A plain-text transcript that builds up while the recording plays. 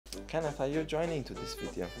Kenneth, are you joining to this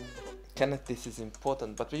video? Kenneth, this is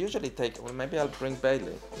important, but we usually take, well, maybe I'll bring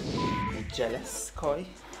Bailey. You jealous, Koi?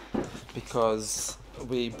 Because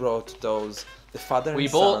we brought those, the father We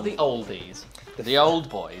and bought son. the oldies, the old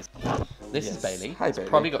boys. This Yes. is Bailey. Hi, He's Bailey.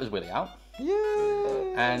 probably got his willy out.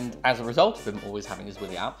 Yay! And as a result of him always having his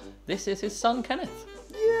willy out, this is his son Kenneth.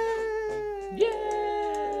 Yay!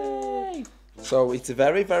 Yay! So it's a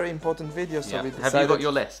very, very important video, so Yeah. we Have decided... you got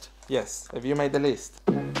your list? Yes. Have you made the list?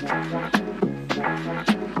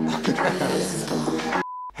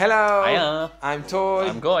 Hello! Hiya. I'm Toy.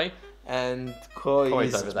 I'm Goy. And Koi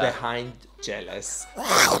Koi's is over there. behind jealous.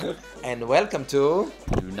 And welcome to...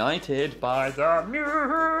 United by the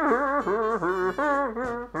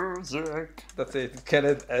music. That's it.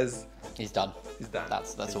 Kenneth as... He's done. He's done.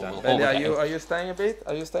 That's He's all. done. All Bailey, we're are getting. you staying a bit?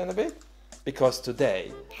 Are you staying a bit? Because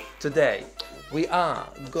today we are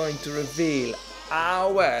going to reveal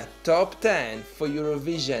our top 10 for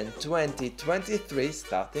Eurovision 2023,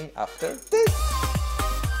 starting after this.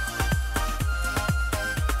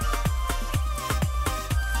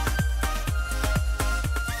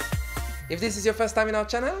 If this is your first time in our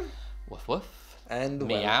channel, Woof woof. and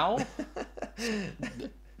Meow.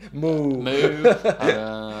 moo. Moo.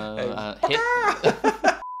 Hit.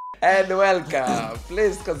 And welcome!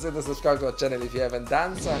 Please consider subscribing to our channel if you haven't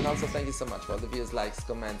done so, and also thank you so much for all the views, likes,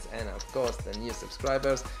 comments, and of course the new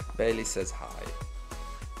subscribers. Bailey says hi.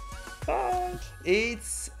 Hi!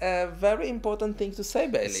 It's a very important thing to say,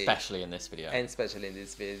 Bailey. Especially in this video. And especially in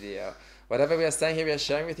this video. Whatever we are saying here, we are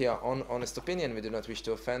sharing with you our own honest opinion. We do not wish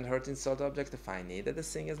to offend, hurt, insult, or objectify neither the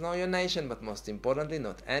singers nor your nation, but most importantly,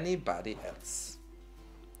 not anybody else.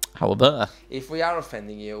 However. If we are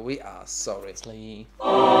offending you, we are sorry. Sleep.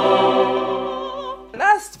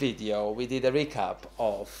 Last video we did a recap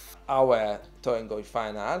of our Toy and Go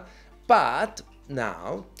final, but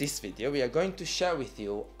now this video we are going to share with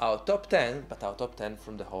you our top 10, but our top 10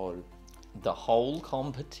 from the whole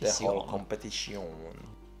competition.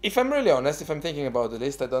 If I'm really honest, if I'm thinking about the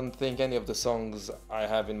list, I don't think any of the songs I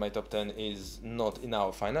have in my top 10 is not in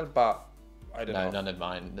our final, but I don't know. No, none of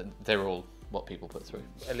mine. They're all what people put through.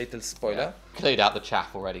 A little spoiler. Cleared out the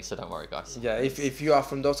chaff already, so don't worry, guys. Yeah, if you are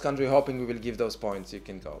from those countries hoping we will give those points, you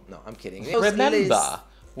can go. No, I'm kidding. Remember,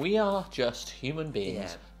 we are just human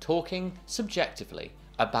beings Yeah. talking subjectively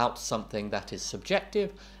about something that is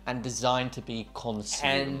subjective and designed to be consumed.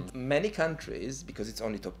 And many countries, because it's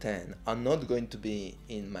only top 10, are not going to be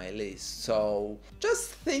in my list. So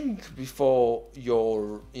just think before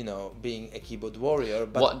you're, being a keyboard warrior,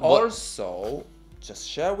 but also just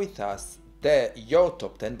share with us your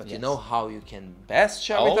top 10, but you know how you can best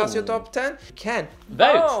share with us your top 10? You can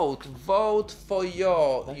vote for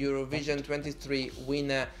your Eurovision 23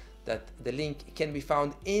 winner. That the link can be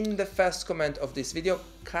found in the first comment of this video.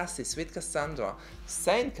 Cassie, Sweet Cassandra,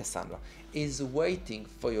 Saint Cassandra is waiting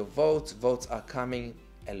for your votes. Votes are coming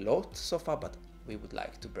a lot so far, but we would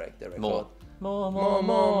like to break the record. More.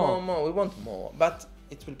 We want more, but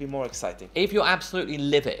it will be more exciting. If you're absolutely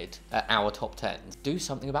livid at our top 10, do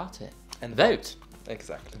something about it. And vote.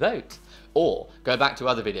 Exactly. Vote. Or go back to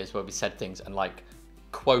other videos where we said things and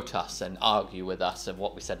quote us and argue with us and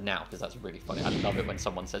what we said now, because that's really funny. I love it when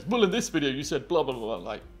someone says, well, in this video you said blah blah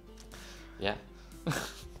blah. Yeah.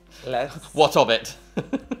 What of it?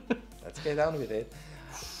 Let's get down with it.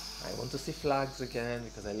 I want to see flags again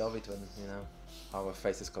because I love it when our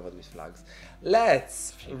face is covered with flags.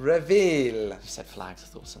 Let's reveal. You said flags, I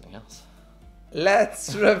thought something else.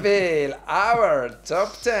 Let's reveal our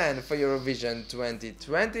top 10 for Eurovision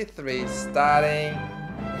 2023, starting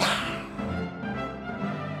now.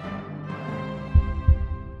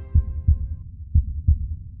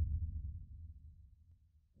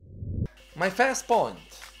 My first point.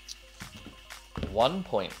 1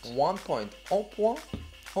 point. 1 point. Au point.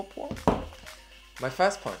 My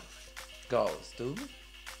first point goes to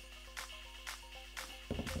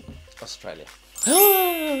Australia.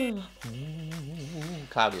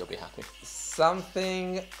 Cloudy will be happy.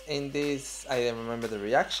 Something in this, I remember the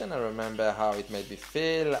reaction, I remember how it made me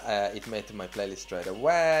feel, it made to my playlist straight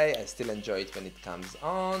away, I still enjoy it when it comes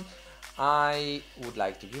on. I would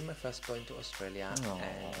like to give my first point to Australia,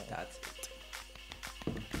 and that's it.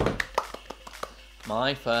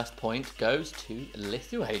 My first point goes to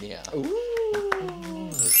Lithuania.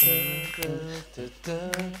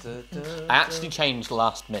 I actually changed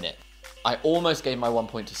last minute. I almost gave my 1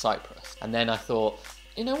 point to Cyprus, and then I thought,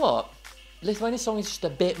 you know what? Lithuania's song is just a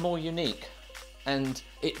bit more unique, and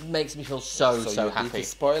it makes me feel so happy. It's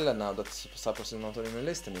a spoiler now that Cyprus is not on the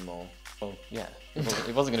list anymore. Oh yeah,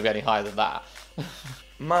 it wasn't going to be any higher than that.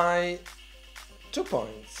 My 2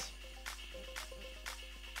 points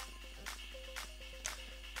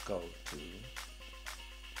go to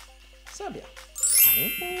Serbia.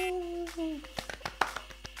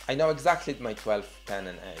 I know exactly my 12, 10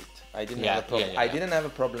 and 8. I didn't have a problem. I didn't have a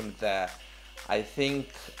problem there. I think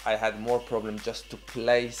I had more problem just to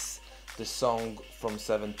place the song from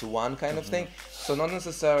 7 to 1 kind of thing. So not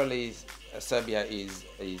necessarily Serbia is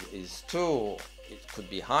 2. It could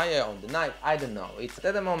be higher on the night. I don't know. It's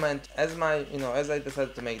at the moment, as I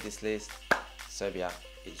decided to make this list, Serbia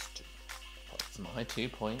is 2 points. My 2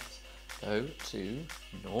 points go to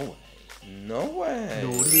Norway.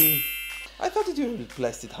 Norway. I thought that you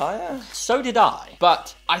placed it higher. So did I,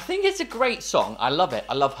 but I think it's a great song. I love it.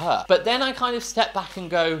 I love her. But then I kind of step back and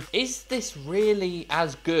go, is this really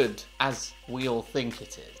as good as we all think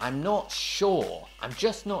it is? I'm not sure. I'm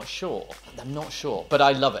just not sure. I'm not sure, but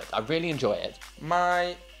I love it. I really enjoy it.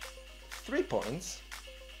 My 3 points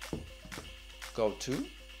go to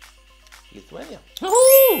Lithuania.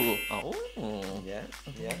 Ooh! Oh. Yeah.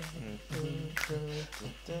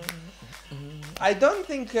 I don't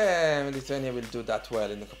think Lithuania will do that well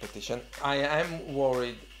in the competition. I am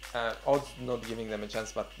worried. Odds not giving them a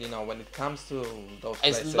chance, but when it comes to those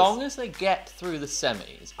places, as long as they get through the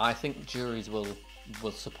semis, I think juries will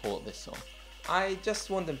support this song. I just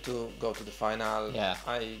want them to go to the final. Yeah.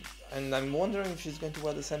 I'm wondering if she's going to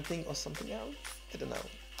wear the same thing or something else.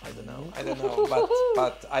 I don't know,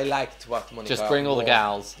 but I liked what Monica just bring all the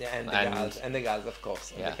gals. Yeah, and the gals, of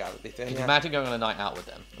course. Yeah. And the gals. Can you imagine going on a night out with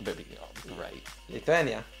them? It would be great.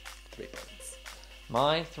 Lithuania, 3 points.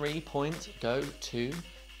 My 3 points go to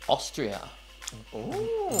Austria.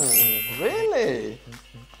 Ooh, really?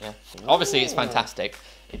 Yeah. Obviously, it's fantastic.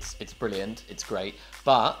 It's brilliant. It's great.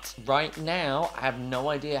 But right now, I have no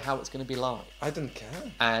idea how it's going to be live. I don't care.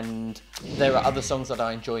 And there are other songs that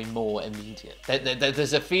I enjoy more immediate.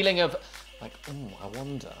 There's a feeling of like, I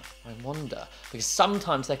wonder. Because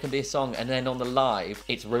sometimes there can be a song and then on the live,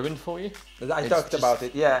 it's ruined for you. I talked about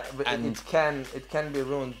it, yeah. It can be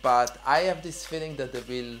ruined, but I have this feeling that they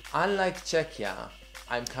will, unlike Czechia,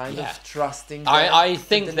 I'm kind of trusting them. I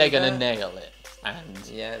think they're going to nail it. And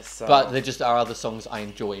yes, but there just are other songs I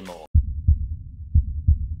enjoy more.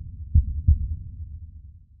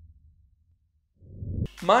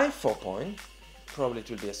 My 4 point, probably it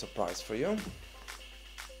will be a surprise for you.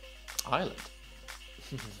 Ireland.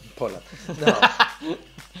 Poland. No.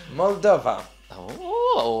 Moldova.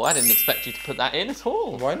 Oh, I didn't expect you to put that in at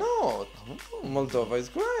all. Why not? Moldova is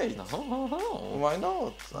great. Why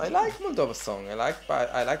not? I like Moldova's song. I like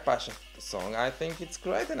Pasha's song. I think it's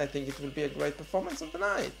great, and I think it will be a great performance of the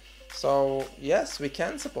night. So yes, we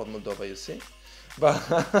can support Moldova. You see, but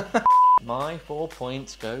my 4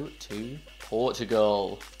 points go to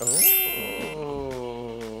Portugal.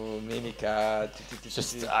 Oh, Mimica.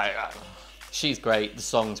 Just she's great. The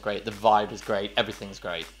song's great. The vibe is great. Everything's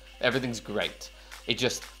great. Everything's great.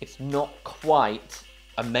 It's not quite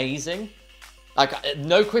amazing. Like,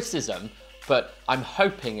 no criticism, but I'm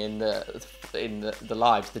hoping in the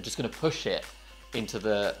lives they're just going to push it into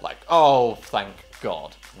the oh, thank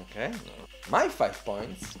God. Okay. My 5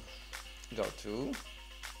 points go to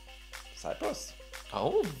Cyprus.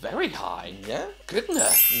 Oh, very high. Yeah.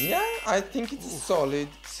 Goodness. Yeah, I think it's a solid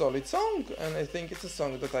song, and I think it's a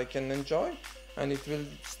song that I can enjoy, and it will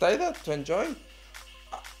stay there to enjoy.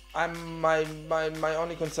 My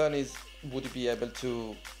only concern is, would you be able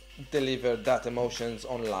to deliver that emotions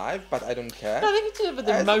on live? But I don't care. No, I think you deliver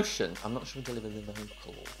the emotion. I'm not sure we deliver the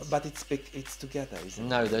vocals. But it's together, isn't it?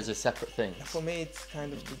 No, those are separate things. For me, it's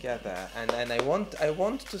kind of together, and I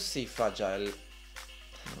want to see Fragile,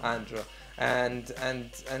 Andrew, and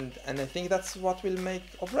I think that's what will make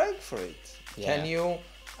or break for it. Yeah. Can you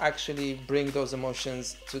actually bring those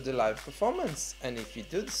emotions to the live performance? And if you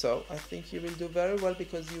do so, I think you will do very well,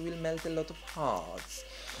 because you will melt a lot of hearts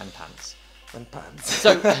and pants.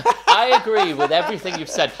 So I agree with everything you've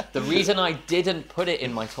said. The reason I didn't put it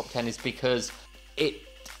in my top 10 is because it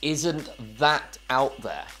isn't that out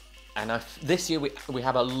there. And this year we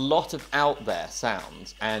have a lot of out there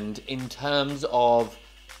sounds, and in terms of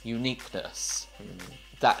uniqueness,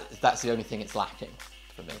 that's the only thing it's lacking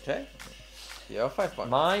for me. Okay. Your 5 points.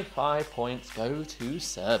 My 5 points go to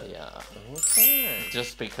Serbia. Okay.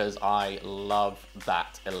 Just because I love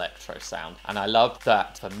that electro sound. And I love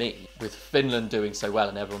that, for me, with Finland doing so well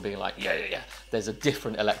and everyone being like, yeah, there's a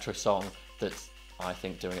different electro song that's, I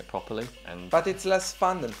think, doing it properly. But it's less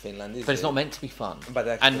fun than Finland, isn't it? But it's not meant to be fun. But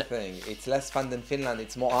that's the thing. It's less fun than Finland.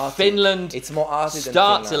 It's more arty. Finland it's more arty than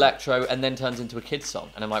starts Finland. electro and then turns into a kid's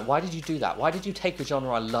song. And I'm like, why did you do that? Why did you take a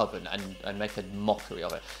genre I love and make a mockery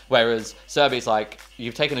of it? Whereas Serbia's like,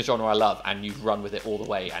 you've taken a genre I love and you've run with it all the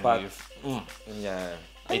way. And Yeah.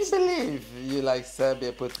 I believe you like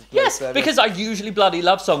Serbia. Yes, Serbia. because I usually bloody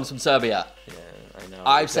love songs from Serbia. Yeah, I know.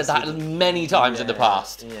 I've said that many times in the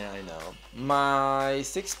past. Yeah, I know. My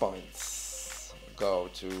 6 points go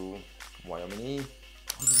to Wyoming,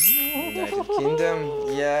 United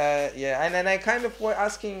Kingdom. Yeah. And then I kind of were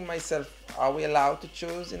asking myself, are we allowed to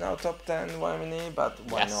choose in our top 10 Wyoming? But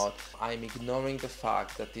why not? I'm ignoring the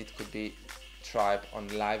fact that it could be Tribe on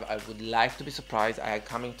live. I would like to be surprised. I am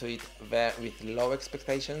coming to it with low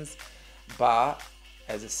expectations, but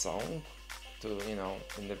as a song to, you know,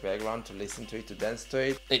 in the background, to listen to it, to dance to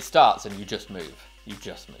it. It starts and you just move. I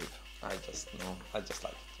just like it.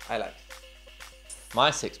 I like it.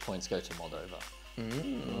 My 6 points go to Moldova.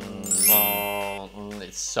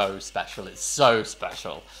 It's so special. It's so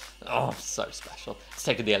special. Oh, so special. It's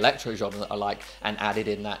taken the electro genre that I like and added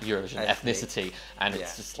in that Eurovision ethnicity, and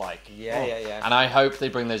it's just like yeah. And I hope they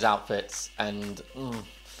bring those outfits, and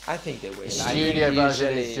I think they will. The studio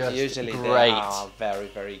version is just usually great. They are very,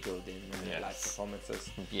 very good in live performances.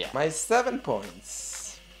 Yeah. My 7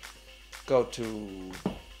 points go to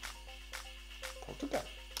Portugal.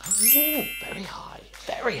 Oh, very high.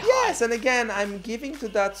 Very high. Yes, and again, I'm giving to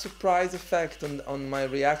that surprise effect on my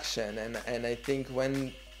reaction, and I think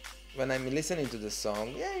when I'm listening to the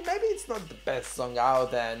song, maybe it's not the best song out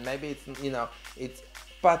there, and maybe it's,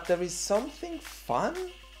 but there is something fun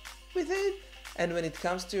with it, and when it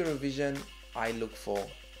comes to Eurovision, I look for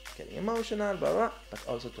getting emotional, blah, blah, but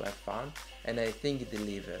also to have fun, and I think it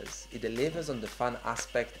delivers. It delivers on the fun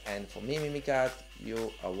aspect, and for me, Mimikat,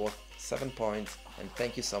 you are worth 7 points, and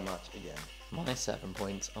thank you so much again. My 7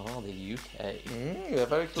 points are the UK. You're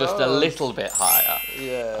very close. Just a little bit higher.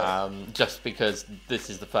 Yeah. Just because this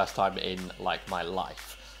is the first time in like my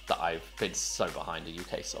life that I've been so behind a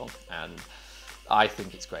UK song, and I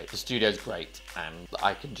think it's great. The studio's great, and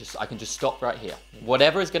I can just stop right here.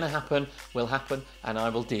 Whatever is going to happen will happen, and I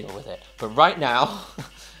will deal with it. But right now,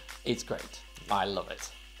 it's great. I love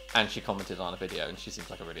it. And she commented on a video, and she seems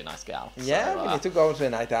like a really nice gal. Yeah, so, we need to go to a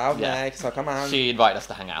night out next, so come on. She invited us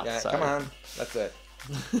to hang out. Yeah, so. come on. That's it.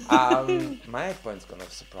 My 8 point's gonna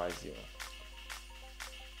surprise you.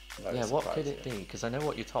 Yeah, what could it be? Because I know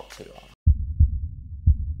what your top 2 are.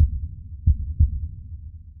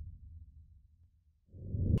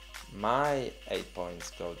 My 8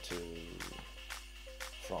 points go to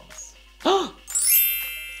France.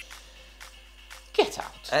 Get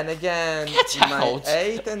out. And again, Get my out.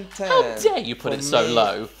 8 and 10. How dare you put it so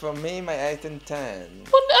low? For me, my 8 and 10.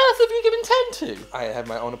 What on earth have you given 10 to? I have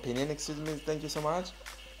my own opinion, excuse me, thank you so much.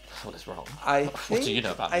 What is wrong? What do you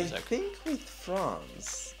know about music? I think with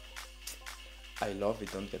France, I love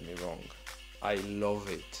it, don't get me wrong. I love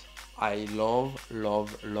it. I love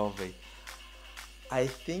it. I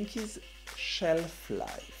think his shelf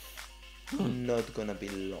life not gonna be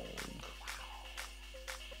long.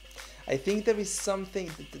 I think there is something,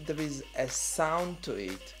 there is a sound to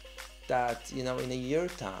it that, you know, in a year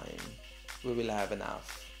time, we will have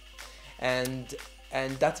enough. And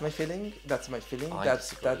that's my feeling. That's my feeling.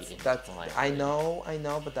 That's I know,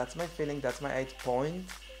 but that's my feeling. That's my 8 point.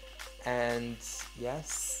 And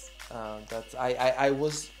yes, I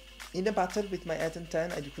was in a battle with my 8 and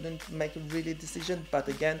 10. I couldn't make a really decision, but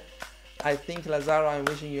again, I think, Lazaro, I'm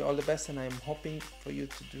wishing you all the best, and I'm hoping for you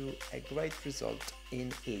to do a great result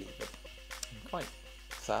in Liverpool. I'm quite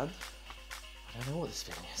sad. I don't know what this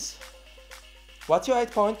feeling is. What's your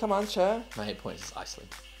 8 point? Come on, share. My 8 points is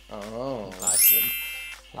Iceland. Oh. Iceland.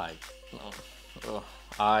 Like,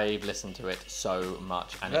 I've listened to it so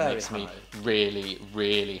much, and it makes me really,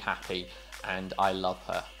 really happy, and I love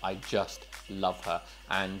her. I just love her.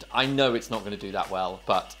 And I know it's not going to do that well,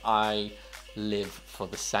 but I live for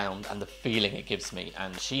the sound and the feeling it gives me,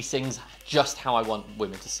 and she sings just how I want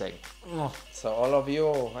women to sing. So all of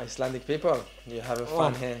you Icelandic people, you have a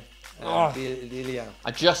fun here. Lilia.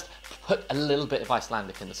 I just put a little bit of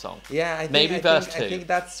Icelandic in the song. Yeah, I think, maybe verse 2. I think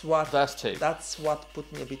that's what verse 2. That's what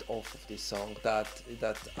put me a bit off of this song. That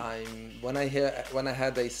when I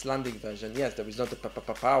had the Icelandic version, yes, there is not the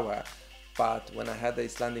power. But when I had the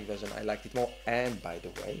Icelandic version, I liked it more. And by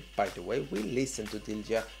the way, we listened to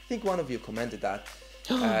Dilja. I think one of you commented that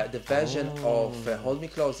the version of Hold Me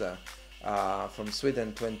Closer from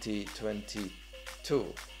Sweden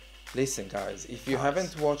 2022. Listen, guys, if you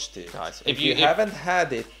haven't watched it, if you haven't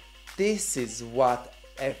had it, this is what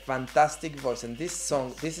a fantastic voice, and this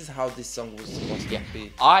is how this song was supposed to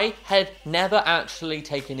be. I had never actually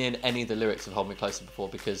taken in any of the lyrics of Hold Me Closer before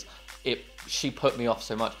because she put me off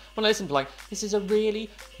so much. When I listened to this is a really,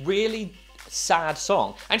 really sad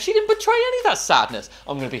song, and she didn't betray any of that sadness.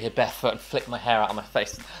 I'm going to be here barefoot and flick my hair out of my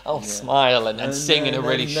face. I'll smile and sing in a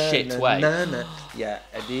really shit way. Yeah,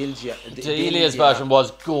 Delia's version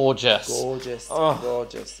was gorgeous. Gorgeous.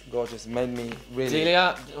 Made me really...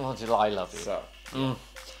 Delia, I love you. So,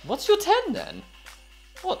 What's your 10 then?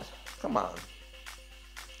 What? come on.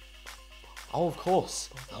 Oh, of course.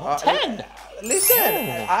 10!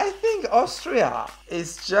 Listen, I think Austria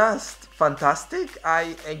is just fantastic.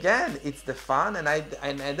 Again, it's the fun, and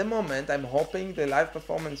at the moment, I'm hoping the live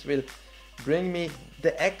performance will bring me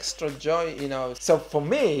the extra joy, you know. So for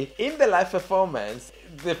me, in the live performance,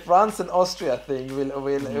 the France and Austria thing will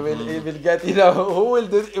get, you know,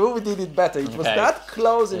 who did it better. It was that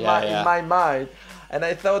close in my mind. And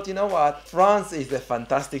I thought, you know what, France is a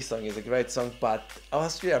fantastic song, it's a great song, but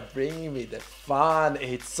Austria bringing me the fun.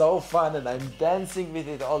 It's so fun, and I'm dancing with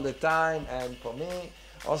it all the time. And for me,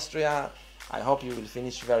 Austria, I hope you will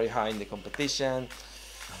finish very high in the competition.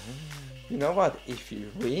 You know what, if you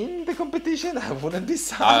win the competition, I wouldn't be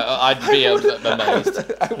sad. I'd be amazed.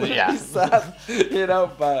 I wouldn't be sad, you know,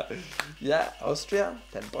 but yeah, Austria,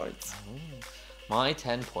 10 points. My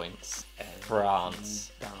 10 points,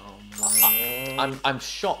 France. I'm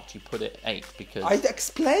shocked you put it 8 because... I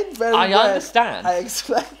explained very well. I understand. I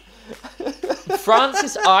explained.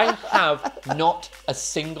 Francis, I have not a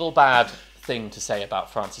single bad thing to say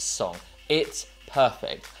about Francis' song. It's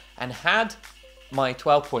perfect. And had my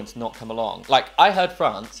 12 points not come along, like I heard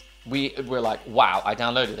France, we were like, wow, I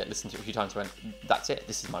downloaded it, listened to it a few times, went, that's it,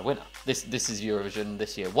 this is my winner. This is Eurovision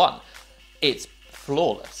this year won. It's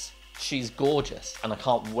flawless. She's gorgeous, and I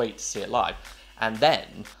can't wait to see it live. And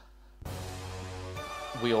then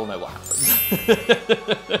we all know what happened.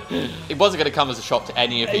 It wasn't going to come as a shock to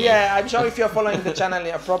any of you. Yeah, I'm sure if you're following the channel,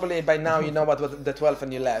 probably by now you know what was the 12th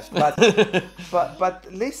and you left.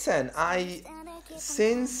 But listen,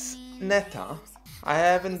 since Neta, I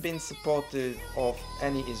haven't been supportive of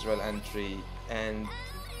any Israel entry, and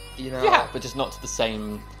you know... Yeah, but just not to the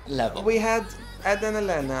same level. We had Ed and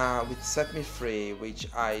Elena with Set Me Free, which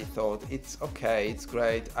I thought, it's okay, it's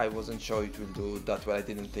great. I wasn't sure it will do that well. I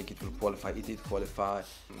didn't think it will qualify. It did qualify.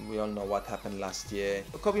 We all know what happened last year.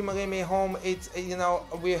 Kobe Marry Me Home, it's, you know,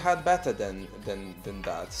 we had better than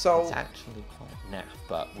that. So it's actually quite naff,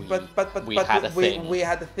 but we had a thing. We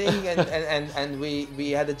had a thing, and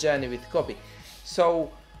we had a journey with Kobe.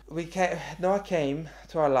 So Noah came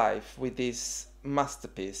to our life with this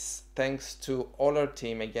masterpiece, thanks to all our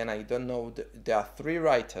team. Again, I don't know, there are 3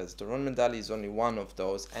 writers. Doron Medali is only one of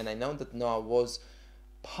those, and I know that Noah was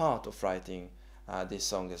part of writing this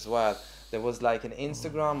song as well. There was like an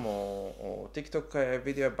Instagram or TikTok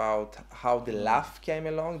video about how the laugh came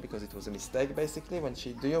along, because it was a mistake basically when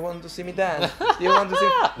she, do you want to see me dance? Do you want to see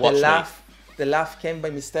the laugh came by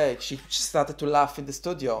mistake. She started to laugh in the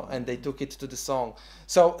studio and they took it to the song.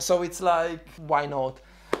 So it's like, why not?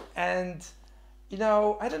 And you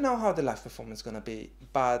know, I don't know how the live performance is gonna be,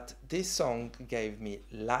 but this song gave me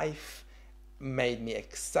life, made me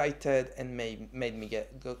excited, and made me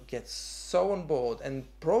get so on board. And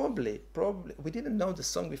probably we didn't know the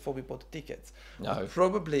song before we bought the tickets. No.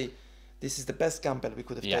 Probably this is the best gamble we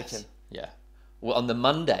could have taken. Yeah. Well, on the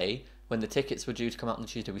Monday, when the tickets were due to come out on the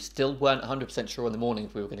Tuesday, we still weren't 100% sure in the morning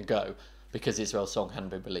if we were going to go, because Israel's song hadn't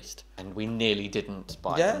been released, and we nearly didn't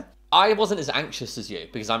buy them. I wasn't as anxious as you,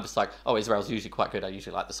 because I'm just like, oh, Israel's usually quite good. I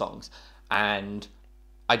usually like the songs. And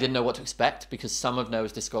I didn't know what to expect, because some of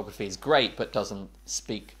Noah's discography is great, but doesn't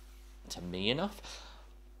speak to me enough.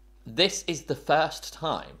 This is the first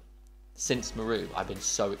time since MARUV I've been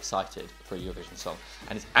so excited for a Eurovision song.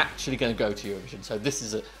 And it's actually going to go to Eurovision. So this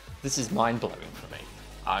is mind-blowing for me.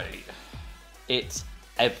 It's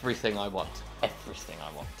everything I want. Everything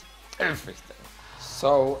I want. Everything.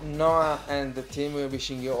 So Noah and the team, we're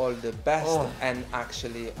wishing you all the best, and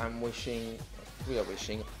actually we are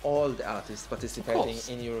wishing all the artists participating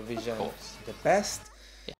in Eurovision the best.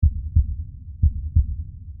 Yeah.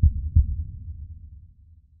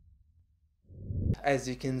 As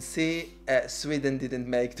you can see, Sweden didn't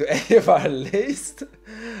make to any of our list,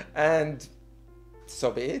 and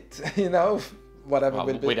so be it, you know. Whatever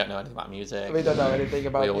will be. We don't know anything about music. We don't know anything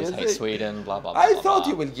about music. We always hate Sweden, blah, blah, blah. I thought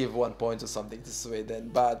you will give 1 point or something to Sweden,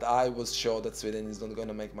 but I was sure that Sweden is not going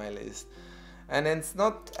to make my list. And it's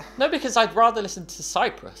not... No, because I'd rather listen to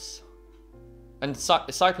Cyprus. And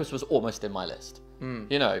Cyprus was almost in my list.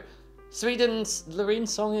 You know, Sweden's Loreen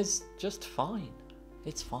song is just fine.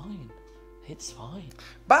 It's fine. It's fine.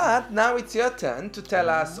 But now it's your turn to tell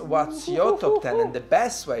us what's your top 10, and the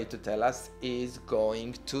best way to tell us is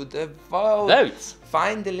going to the vote. Votes.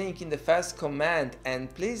 Find the link in the first comment,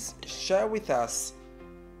 and please share with us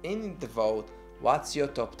in the vote what's your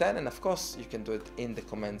top 10, and of course you can do it in the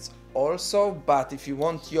comments also. But if you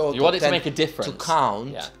want your top 10 to make a difference, to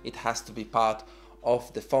count, it has to be part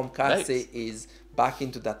of the form. Cassie is back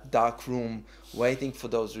into that dark room waiting for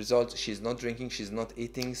those results. She's not drinking, she's not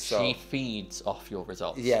eating, so she feeds off your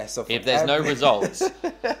results. So if there's no results,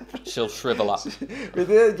 she'll shrivel up. We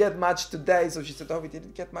didn't get much today, so she said, oh, we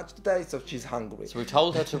didn't get much today, so she's hungry. So we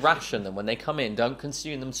told her to ration them when they come in. Don't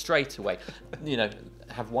consume them straight away. You know,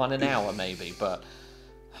 have one an hour maybe, but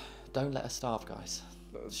don't let her starve, guys.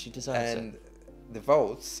 She deserves it. And the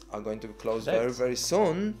votes are going to close very, very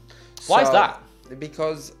soon. Why is that?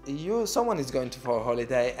 Because someone is going for a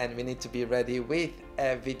holiday, and we need to be ready with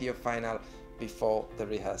a video final before the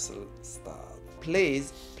rehearsal starts.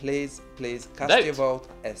 Please, please, please cast your vote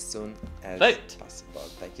as soon as possible.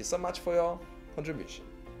 Thank you so much for your contribution.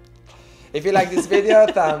 If you like this video,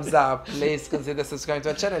 thumbs up. Please consider subscribing to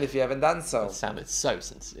our channel if you haven't done so. That sounded so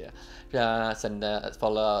sincere.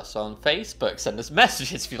 Follow us on Facebook. Send us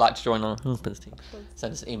messages if you'd like to join our husband's team.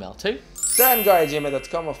 Send us an email too.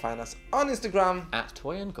 toyandgoy@gmail.com, or find us on Instagram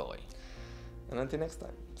 @toyandgoy. And until next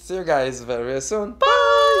time, see you guys very, very soon.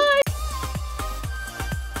 Bye!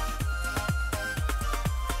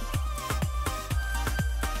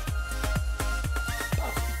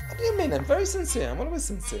 What do you mean? I'm very sincere. I'm always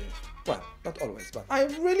sincere. Well, not always, but I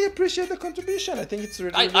really appreciate the contribution. I think it's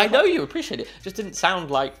really, really I know you appreciate it. Just didn't sound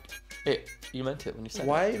like you meant it when you said it.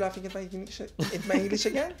 Why are you laughing at my English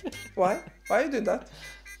again? Why? Why are you doing that?